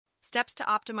Steps to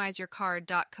optimize your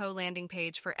card.co landing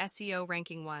page for SEO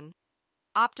ranking 1.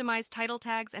 Optimize title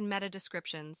tags and meta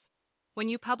descriptions. When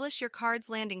you publish your card's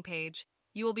landing page,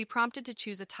 you will be prompted to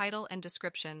choose a title and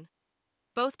description.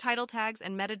 Both title tags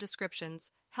and meta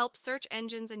descriptions help search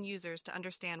engines and users to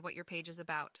understand what your page is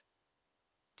about.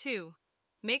 2.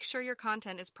 Make sure your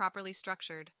content is properly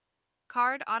structured.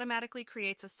 Card automatically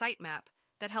creates a sitemap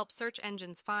that helps search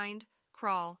engines find,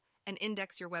 crawl, and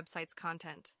index your website's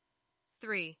content.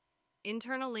 3.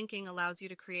 Internal linking allows you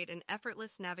to create an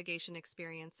effortless navigation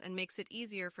experience and makes it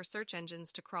easier for search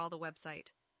engines to crawl the website.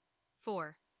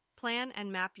 4. Plan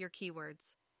and map your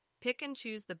keywords. Pick and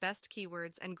choose the best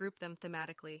keywords and group them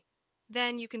thematically.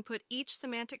 Then you can put each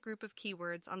semantic group of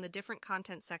keywords on the different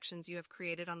content sections you have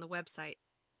created on the website,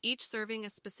 each serving a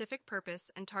specific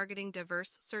purpose and targeting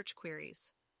diverse search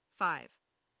queries. 5.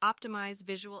 Optimize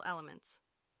visual elements.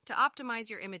 To optimize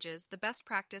your images, the best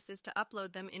practice is to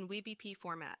upload them in WebP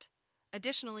format.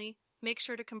 Additionally, make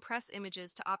sure to compress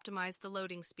images to optimize the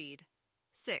loading speed.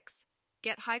 6.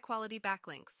 Get high-quality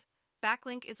backlinks.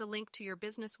 Backlink is a link to your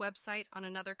business website on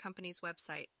another company's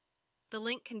website. The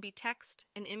link can be text,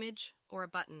 an image, or a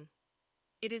button.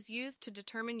 It is used to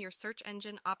determine your search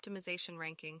engine optimization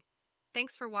ranking.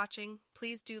 Thanks for watching.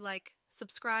 Please do like,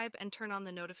 subscribe, and turn on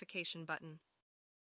the notification button.